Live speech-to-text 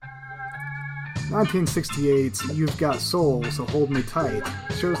1968's You've Got Soul, So Hold Me Tight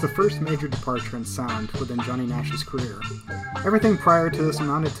shows the first major departure in sound within Johnny Nash's career. Everything prior to this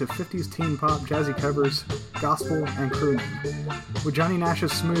amounted to 50s teen pop, jazzy covers, gospel, and crooning. With Johnny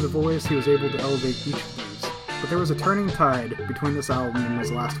Nash's smooth voice, he was able to elevate each of these. But there was a turning tide between this album and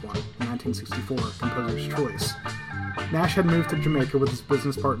his last one, in 1964, Composer's Choice. Nash had moved to Jamaica with his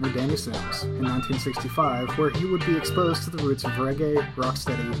business partner Danny Sims in 1965, where he would be exposed to the roots of reggae,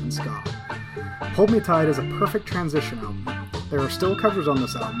 rocksteady, and ska. Hold Me Tight is a perfect transition album. There are still covers on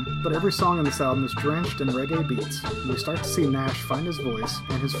this album, but every song on this album is drenched in reggae beats, and we start to see Nash find his voice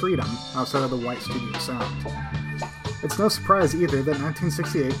and his freedom outside of the white studio sound. It's no surprise either that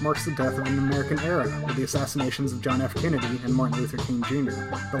 1968 marks the death of an American era, with the assassinations of John F. Kennedy and Martin Luther King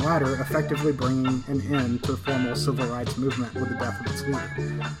Jr., the latter effectively bringing an end to the formal civil rights movement with the death of its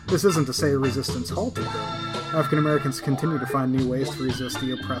leader. This isn't to say resistance halted, though. African Americans continue to find new ways to resist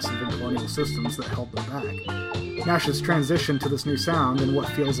the oppressive and colonial systems that held them back. Nash's transition to this new sound and what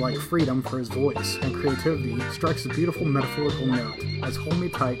feels like freedom for his voice and creativity strikes a beautiful metaphorical note as Hold Me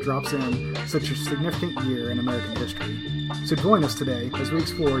Tight drops in such a significant year in American history. So join us today as we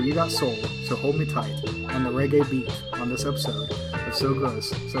explore You Got Soul, So Hold Me Tight, and the reggae beat on this episode of So Gross,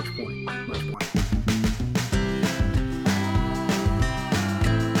 Such Point, Much Point.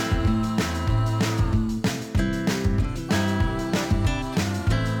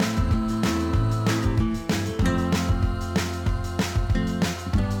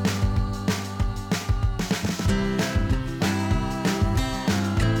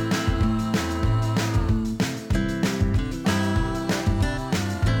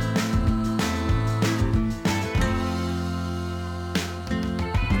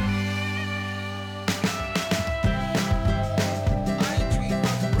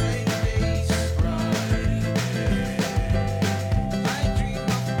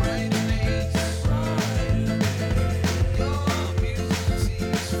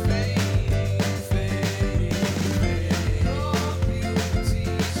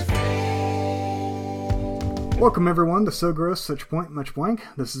 Welcome everyone to So Gross, Such Point, Much Blank.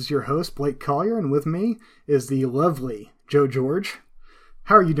 This is your host, Blake Collier, and with me is the lovely Joe George.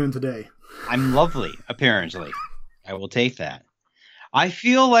 How are you doing today? I'm lovely, apparently. I will take that. I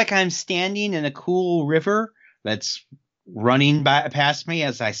feel like I'm standing in a cool river that's running past me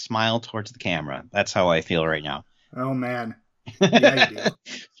as I smile towards the camera. That's how I feel right now. Oh, man. Yeah, you do.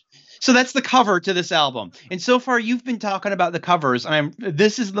 So that's the cover to this album. And so far, you've been talking about the covers, and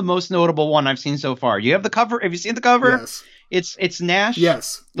this is the most notable one I've seen so far. You have the cover? Have you seen the cover? Yes. It's Nash.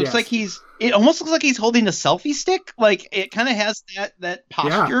 Yes. Looks like it almost looks like he's holding a selfie stick. Like it kind of has that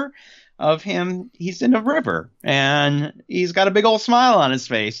posture of him. He's in a river, and he's got a big old smile on his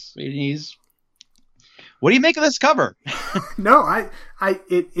face. What do you make of this cover? No, I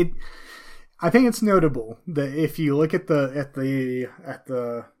think it's notable that if you look at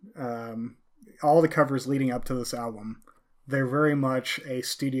all the covers leading up to this album, they're very much a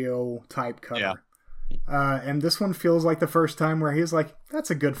studio type cover. Yeah. And this one feels like the first time where he's like, "That's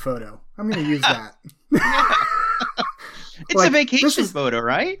a good photo. I'm going to use that." It's like, a vacation photo,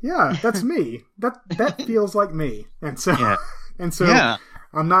 right? Yeah, that's me. That feels like me. And so, yeah.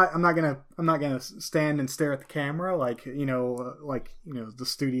 I'm not gonna stand and stare at the camera like the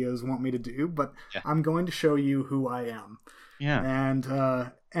studios want me to do, but I'm going to show you who I am. Yeah. And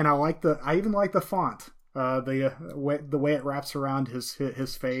I even like the font, the way it wraps around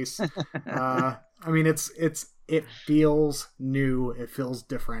his face. I mean, it feels new. It feels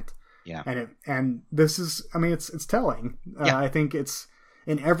different. Yeah. And this is, I mean, it's telling. Yeah. I think it's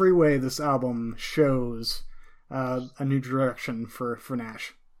in every way this album shows a new direction for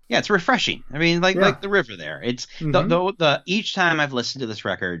Nash. Yeah, it's refreshing. I mean, like the river there. It's the each time I've listened to this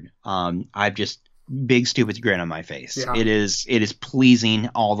record, I've just big stupid grin on my face. Yeah. It is pleasing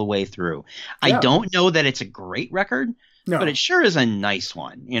all the way through. Yeah. I don't know that it's a great record, but it sure is a nice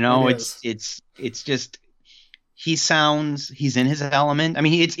one. You know, it's just he's in his element. I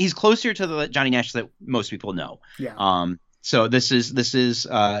mean, he's closer to the Johnny Nash that most people know. Yeah. So this is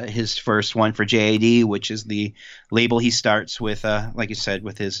his first one for JAD, which is the label he starts with, like you said,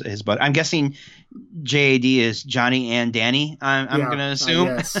 with his buddy. I'm guessing JAD is Johnny and Danny. I'm going to assume.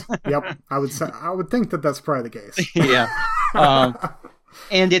 Yes. Yep. I would think that that's probably the case. Yeah.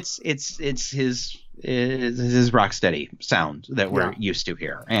 And it's his rocksteady sound that we're used to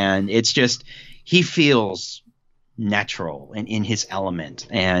here, and it's just he feels natural and in his element,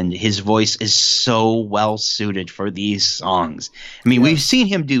 and his voice is so well suited for these songs. I mean, we've seen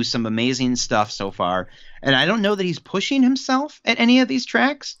him do some amazing stuff so far, and I don't know that he's pushing himself at any of these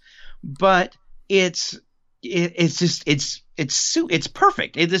tracks, but it's it's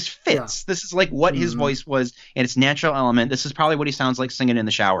perfect. This fits. This is like what his voice was in its natural element. This is probably what he sounds like singing in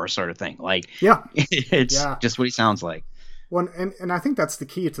the shower, sort of thing. Like, it's just what he sounds like. Well, and I think that's the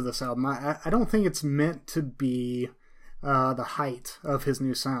key to this album. I don't think it's meant to be the height of his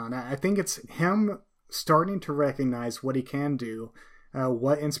new sound. I think it's him starting to recognize what he can do,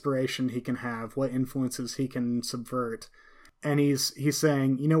 what inspiration he can have, what influences he can subvert. And he's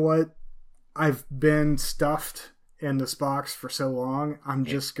saying, you know what? I've been stuffed in this box for so long. I'm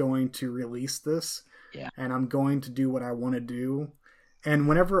just going to release this. Yeah. And I'm going to do what I want to do. And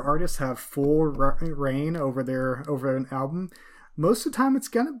whenever artists have full reign over an album, most of the time it's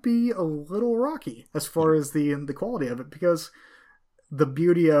going to be a little rocky as far as the quality of it, because the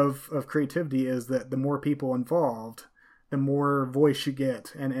beauty of creativity is that the more people involved, the more voice you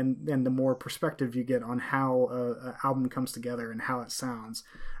get and the more perspective you get on how an album comes together and how it sounds.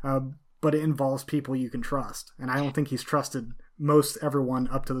 But it involves people you can trust. And I don't think he's trusted most everyone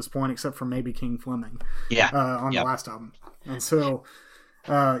up to this point, except for maybe King Fleming on the last album. And so...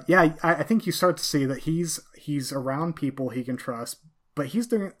 I think you start to see that he's around people he can trust, but he's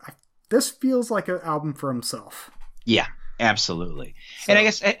doing. This feels like an album for himself. Yeah, absolutely. So, and I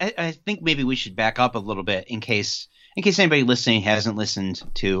guess I think maybe we should back up a little bit in case anybody listening hasn't listened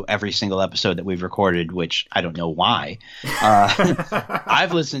to every single episode that we've recorded, which I don't know why.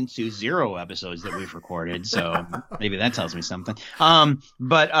 I've listened to 0 episodes that we've recorded, so maybe that tells me something.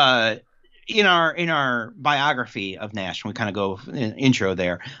 But in our biography of Nash, we kind of go intro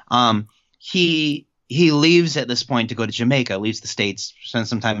there. He leaves at this point to go to Jamaica, leaves the States, spends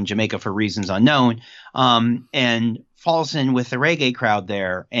some time in Jamaica for reasons unknown, and falls in with the reggae crowd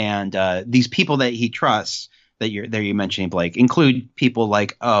there. And these people that he trusts, that you're mentioning, Blake, include people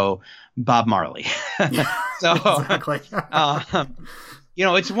like Bob Marley. So exactly.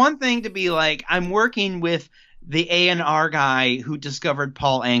 It's one thing to be like, I'm working with the A&R guy who discovered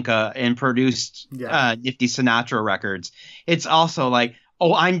Paul Anka and produced Nifty Sinatra records. It's also like,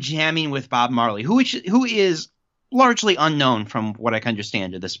 I'm jamming with Bob Marley, who is largely unknown from what I can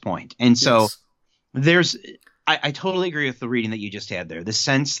understand at this point. And so I totally agree with the reading that you just had there. The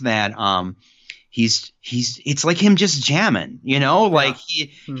sense that it's like him just jamming, like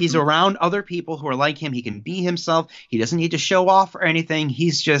he's around other people who are like him. He can be himself. He doesn't need to show off or anything.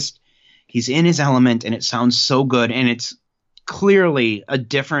 He's in his element, and it sounds so good. And it's clearly a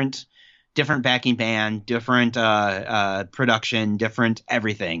different backing band, different production, different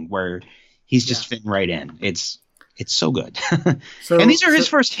everything, where he's just fitting right in. It's so good. And these are his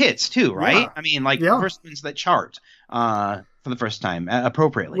first hits too, right? Yeah. I mean, first ones that chart for the first time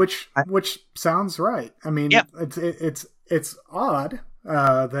appropriately. Which sounds right. I mean, it's odd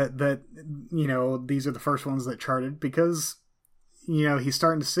that these are the first ones that charted, because he's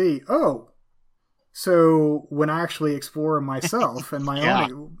starting to see, so when I actually explore myself and my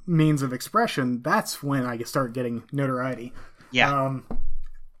own means of expression, that's when I start getting notoriety. Yeah.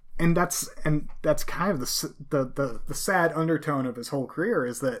 And that's kind of the sad undertone of his whole career,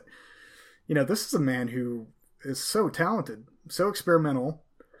 is that, this is a man who is so talented, so experimental,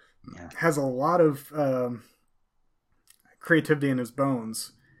 has a lot of creativity in his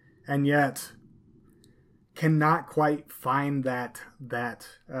bones, and yet cannot quite find that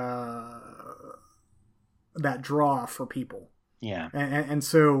draw for people. Yeah. And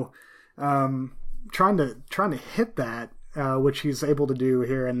so trying to hit that, which he's able to do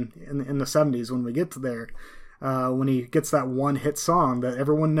here in the 70s when we get to there, when he gets that one hit song that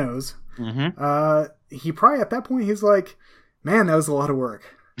everyone knows, he probably at that point, he's like, man, that was a lot of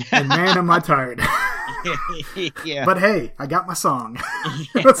work. And man, am I tired. Yeah. But hey, I got my song.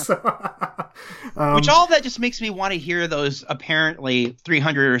 So, which all that just makes me want to hear those apparently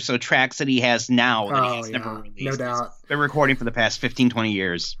 300 or so tracks that he has now that he has never released. No doubt. Been recording for the past 15, 20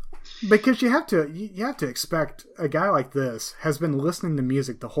 years. Because you have to expect a guy like this has been listening to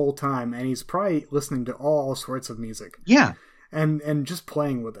music the whole time, and he's probably listening to all sorts of music. Yeah. And just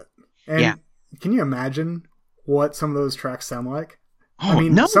playing with it. And can you imagine what some of those tracks sound like? I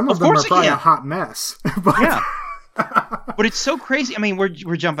mean, some of them are probably a hot mess. But but it's so crazy. I mean, we're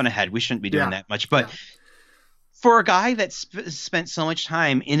jumping ahead. We shouldn't be doing that much. But for a guy that spent so much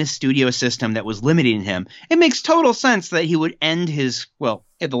time in a studio system that was limiting him, it makes total sense that he would end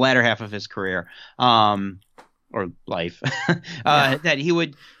at the latter half of his career or life, that he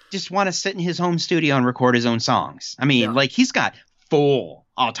would just want to sit in his home studio and record his own songs. I mean, he's got full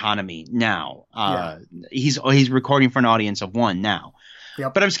autonomy now. He's recording for an audience of one now.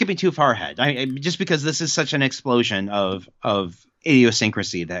 Yep. But I'm skipping too far ahead. Just because this is such an explosion of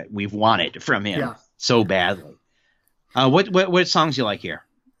idiosyncrasy that we've wanted from him so badly. What songs you like here?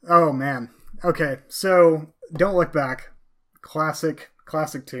 Oh man. Okay, so Don't Look Back. classic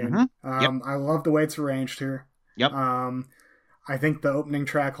tune. I love the way it's arranged here. Yep. I think the opening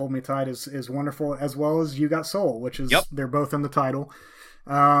track, Hold Me Tight, is wonderful, as well as You Got Soul, which is, they're both in the title.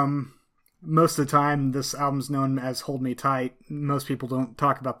 Most of the time, this album's known as Hold Me Tight. Most people don't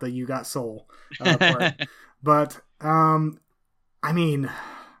talk about the You Got Soul part. But, I mean,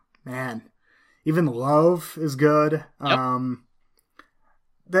 man, even Love is good.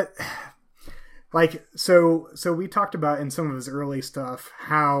 So we talked about in some of his early stuff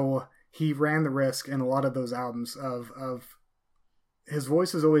how he ran the risk in a lot of those albums of his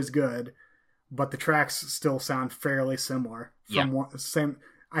voice is always good, but the tracks still sound fairly similar.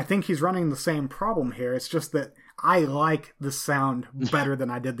 I think he's running the same problem here. It's just that I like the sound better than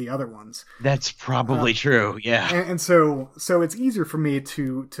I did the other ones. That's probably true. Yeah. And so it's easier for me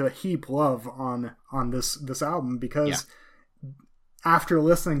to heap love on this album, because after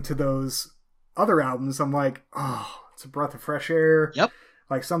listening to those other albums, I'm like, oh, it's a breath of fresh air. Yep.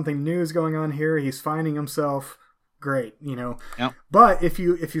 Like something new is going on here. He's finding himself. Great, Yep. But if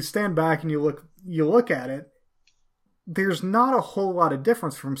you stand back and you look at it, there's not a whole lot of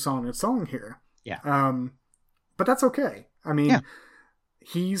difference from song to song here. Yeah. But that's okay. I mean,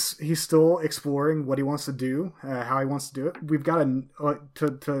 he's still exploring what he wants to do, how he wants to do it. We've got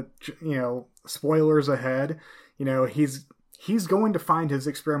to spoilers ahead. He's going to find his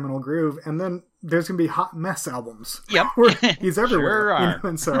experimental groove, and then there's going to be Hot Mess albums. Yep. Where he's everywhere. Sure are.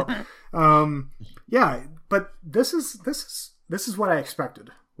 And so, but this is what I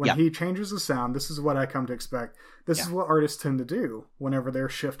expected. When he changes the sound, this is what I come to expect. This is what artists tend to do whenever they're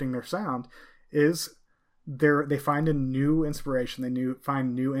shifting their sound, is they find a new inspiration, they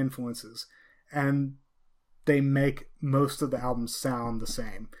find new influences, and they make most of the albums sound the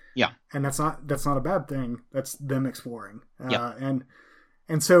same. Yeah. And that's not a bad thing. That's them exploring. And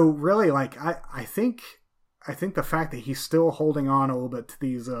so really, like, I think the fact that he's still holding on a little bit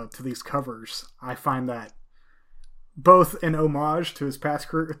to these covers, I find that both an homage to his past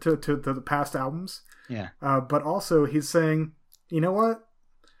career, to the past albums. Yeah. But also he's saying, you know what?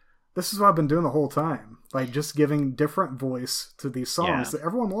 This is what I've been doing the whole time. Like, just giving different voice to these songs that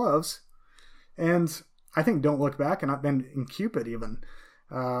everyone loves. And I think Don't Look Back and Cupid even,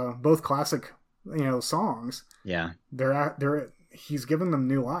 both classic, songs. Yeah. He's giving them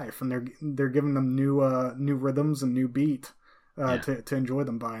new life, and they're giving them new rhythms and new beat to enjoy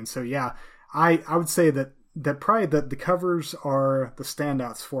them by. And so I would say that probably the covers are the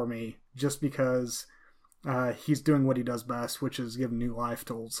standouts for me, just because he's doing what he does best, which is giving new life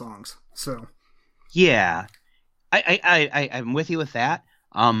to old songs. So yeah, I'm with you with that.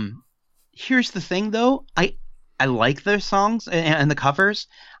 Here's the thing, though. I like their songs and the covers.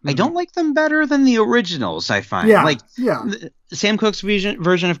 Mm-hmm. I don't like them better than the originals, I find. Sam Cooke's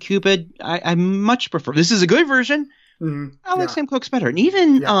version of Cupid, I much prefer. This is a good version. Mm-hmm. I like Sam Cooke's better. And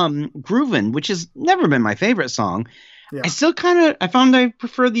even Groovin', which has never been my favorite song, I still I found I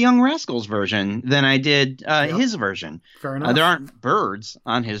prefer the Young Rascals version than I did his version. Fair enough. There aren't birds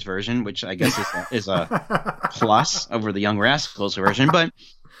on his version, which I guess is a plus over the Young Rascals version, but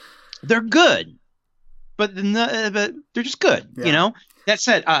they're good. But they're just good, That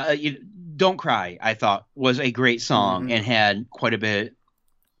said, Don't Cry, I thought, was a great song and had quite a bit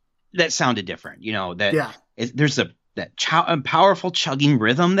that sounded different. There's that powerful chugging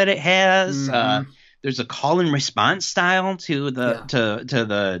rhythm that it has. There's a call and response style to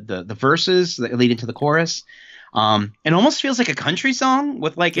the verses that lead into the chorus. It almost feels like a country song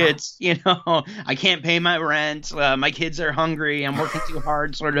with it's I can't pay my rent, my kids are hungry, I'm working too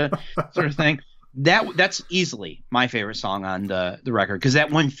hard, sort of thing. That's easily my favorite song on the record, because that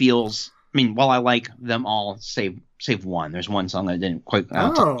one feels. I mean, while I like them all, save one. There's one song I didn't quite.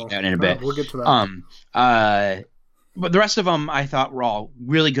 I'll talk about that in a bit. We'll get to that. But the rest of them I thought were all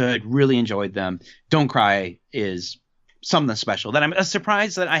really good. Really enjoyed them. Don't Cry is something special that I'm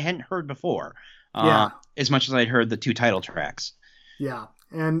surprised that I hadn't heard before. As much as I'd heard the two title tracks. Yeah,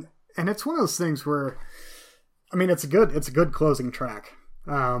 and it's one of those things where, I mean, it's a good closing track.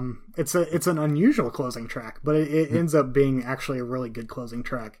 It's an unusual closing track, but it ends up being actually a really good closing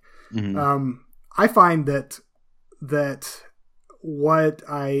track. Mm-hmm. I find that what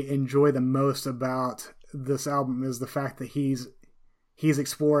I enjoy the most about this album is the fact that he's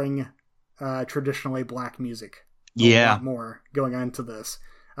exploring traditionally black music a lot more going into this.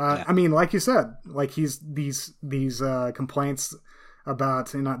 I mean, like you said, like he's these complaints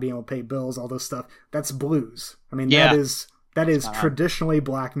about not being able to pay bills, all this stuff. That's blues. I mean, that is traditionally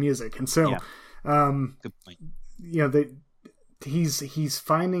black music, and so, good point. He's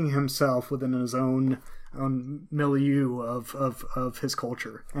finding himself within his own milieu of his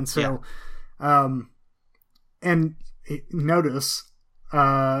culture, and so, and notice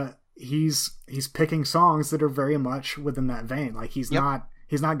he's picking songs that are very much within that vein. Like he's not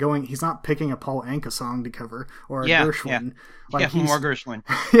picking a Paul Anka song to cover or a Gershwin. Like more Gershwin.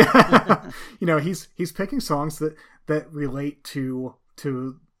 He's picking songs that relate to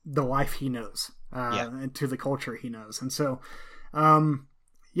the life he knows, and to the culture he knows. And so, like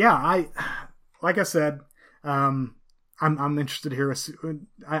I said, I'm interested to hear.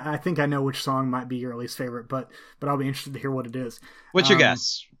 I think I know which song might be your least favorite, but I'll be interested to hear what it is. What's your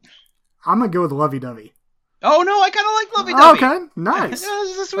guess? I'm gonna go with Lovey Dovey. Oh no, I kind of like Lovey Dovey. Okay, nice.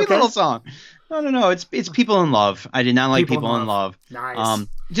 It's a sweet little song. No. It's People in Love. I did not like People in Love. Nice.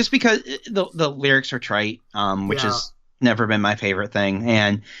 Just because the lyrics are trite, which has never been my favorite thing,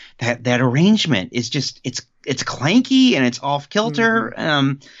 and that arrangement is just it's clanky and it's off kilter.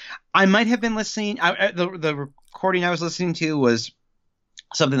 Mm-hmm. I might have been listening. The recording I was listening to was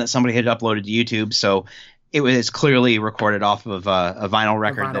something that somebody had uploaded to YouTube, so it was clearly recorded off of a vinyl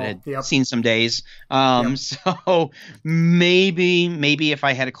record that had seen some days. So maybe if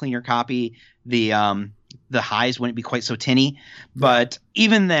I had a cleaner copy, the highs wouldn't be quite so tinny. But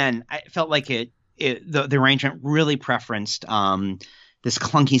even then, I felt like the arrangement really preferenced this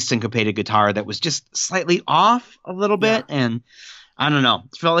clunky syncopated guitar that was just slightly off a little bit. And I don't know,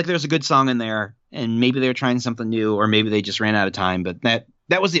 it felt like there was a good song in there, and maybe they were trying something new, or maybe they just ran out of time. But that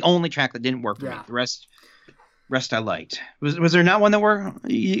was the only track that didn't work for me. The rest I liked. Was there not one that were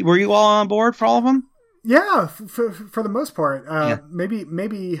you all on board for all of them? Yeah, for the most part.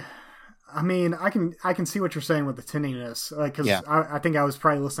 Maybe. I mean, I can see what you're saying with the tinniness, because I think I was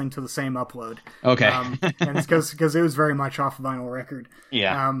probably listening to the same upload. Okay, and it's because it was very much off a vinyl record.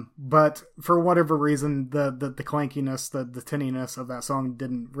 Yeah. But for whatever reason, the clankiness, the tinniness of that song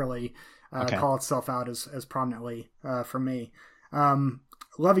didn't really call itself out as prominently for me.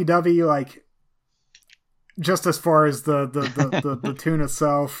 Lovey Dovey, like, just as far as the tune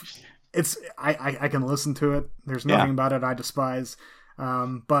itself, I can listen to it. There's nothing about it I despise.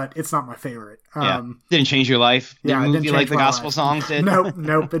 But it's not my favorite. Didn't change your life. Didn't move you like the gospel songs did.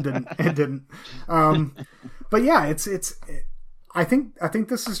 Nope, it didn't. It didn't. But yeah, I think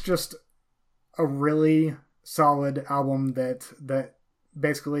this is just a really solid album that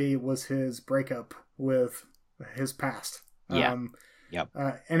basically was his breakup with his past. And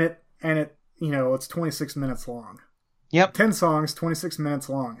it it's 26 minutes long. 10 songs, 26 minutes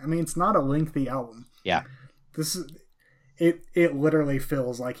long. I mean, it's not a lengthy album. This is. It literally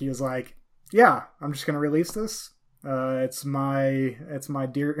feels like he was like, yeah, I'm just gonna release this. It's my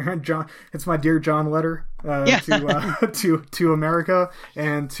dear John. It's my dear John letter to America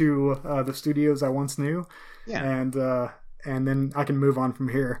and to the studios I once knew. And then I can move on from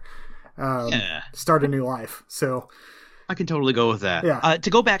here. Start a new life. So I can totally go with that. To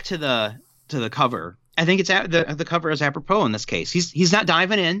go back to the cover, I think it's the cover is apropos in this case. He's not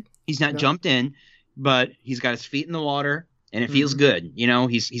diving in. He's not jumped in, but he's got his feet in the water. And it feels good.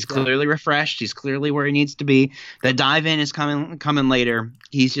 He's clearly refreshed. He's clearly where he needs to be. The dive in is coming later.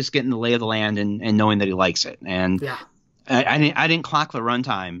 He's just getting the lay of the land and knowing that he likes it. And I didn't clock the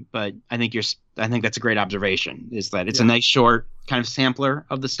runtime, but I think that's a great observation. Is that it's a nice short kind of sampler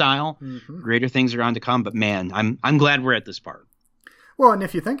of the style. Greater things are on to come. But man, I'm glad we're at this part. Well, and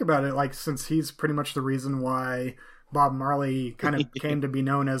if you think about it, like, since he's pretty much the reason why Bob Marley kind of came to be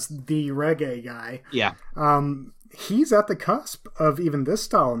known as the reggae guy. He's at the cusp of even this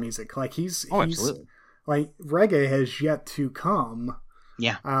style of music. Like he's like, reggae has yet to come.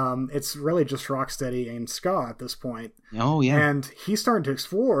 It's really just rocksteady and ska at this point. And he's starting to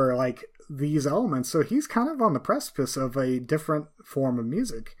explore like these elements. So he's kind of on the precipice of a different form of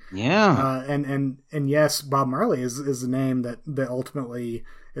music. And yes, Bob Marley is the name that that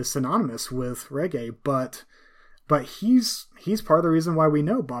is synonymous with reggae, but he's part of the reason why we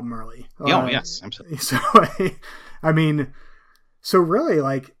know Bob Marley. Yes, absolutely. So, I mean, so really,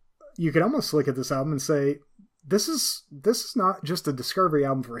 like, you could almost look at this album and say, this is not just a discovery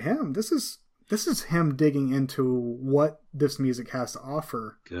album for him. This is him digging into what this music has to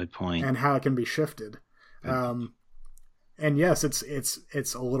offer. Good point. And how it can be shifted. And yes,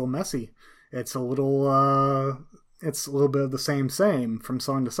 it's a little messy. It's a little bit of the same from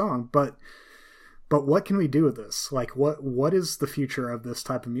song to song, but what can we do with this? Like, what is the future of this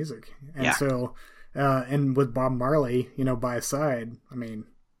type of music? And so, and with Bob Marley, by his side, I mean,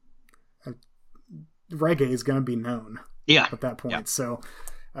 reggae is going to be known at that point. So,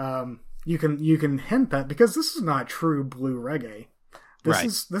 you can hint that, because this is not true blue reggae. This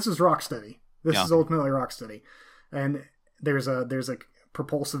is rocksteady. This is ultimately rocksteady. And there's a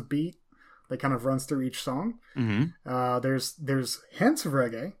propulsive beat that kind of runs through each song. There's hints of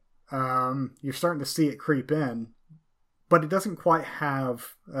reggae. You're starting to see it creep in, but it doesn't quite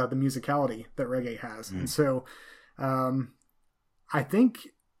have the musicality that reggae has. And so I think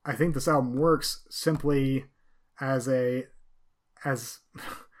this album works simply as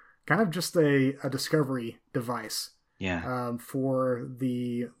kind of just a discovery device. Yeah. For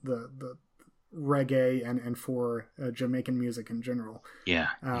the reggae and for Jamaican music in general. Yeah.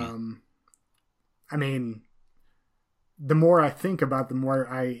 I mean, the more I think about it, the more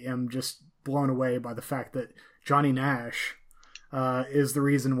I am just blown away by the fact that Johnny Nash is the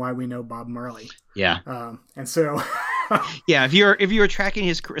reason why we know Bob Marley. Yeah. And so yeah, if you're tracking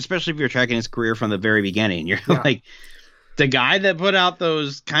especially if you're tracking his career from the very beginning, you're like, the guy that put out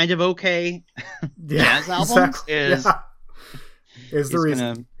those kind of okay jazz albums is the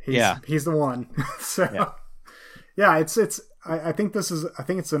reason. He's the one. So I think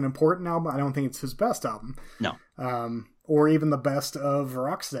it's an important album. I don't think it's his best album. No. Or even the best of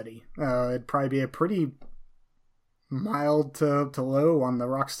Rocksteady. It'd probably be a pretty mild to low on the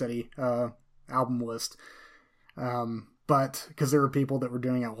Rocksteady album list. But because there were people that were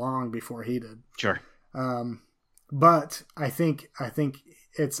doing it long before he did. Sure. But I think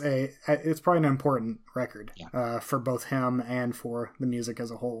it's probably an important record for both him and for the music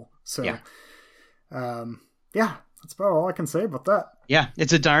as a whole. So, that's about all I can say about that. Yeah,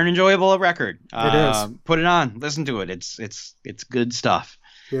 it's a darn enjoyable record. It is. Put it on, listen to it. It's good stuff.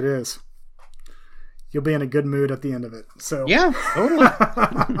 It is. You'll be in a good mood at the end of it. So yeah, totally.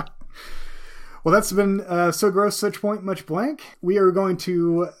 Well, that's been So Gross, Such Point, Much Blank. We are going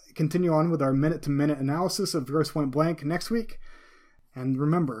to continue on with our minute-to-minute analysis of Grosse Pointe Blank next week. And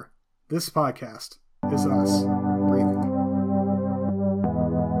remember, this podcast is us breathing.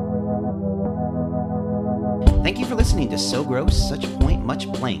 Thank you for listening to So Gross, Such Point,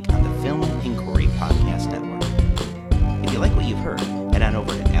 Much Blank on the Film Inquiry Podcast Network. If you like what you've heard, head on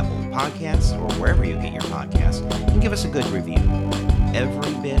over to Apple Podcasts or wherever you get your podcasts and give us a good review.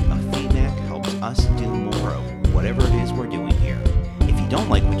 Every bit of feedback helps us do more of whatever it is we're doing here. If you don't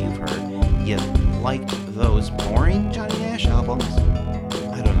like what you've heard, you liked those boring Johnny Nash albums?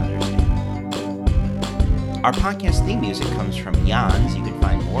 I don't understand. Our podcast theme music comes from Jans. You can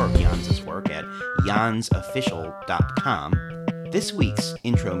find more of Jans' work at jansofficial.com. This week's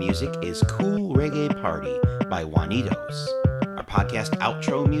intro music is Cool Reggae Party by Juanitos. Our podcast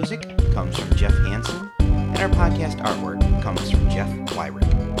outro music comes from Jeff Hansen. And our podcast artwork comes from Jeff Wyrick.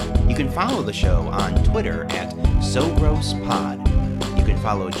 You can follow the show on Twitter at SoGrossPod. You can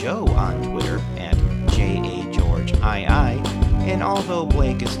follow Joe on Twitter at JAGeorgeII. And although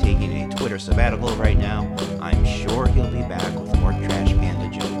Blake is taking a Twitter sabbatical right now, I'm sure he'll be back with more Trash Panda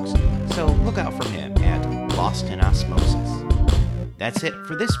jokes. So look out for him at Lost in Osmosis. That's it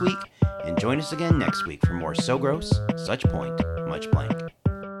for this week, and join us again next week for more So Gross, Such Point, Much Blank.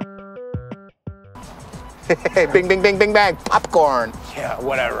 Hey, bing, bing, bing, bing, bang, popcorn. Yeah,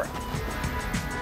 whatever.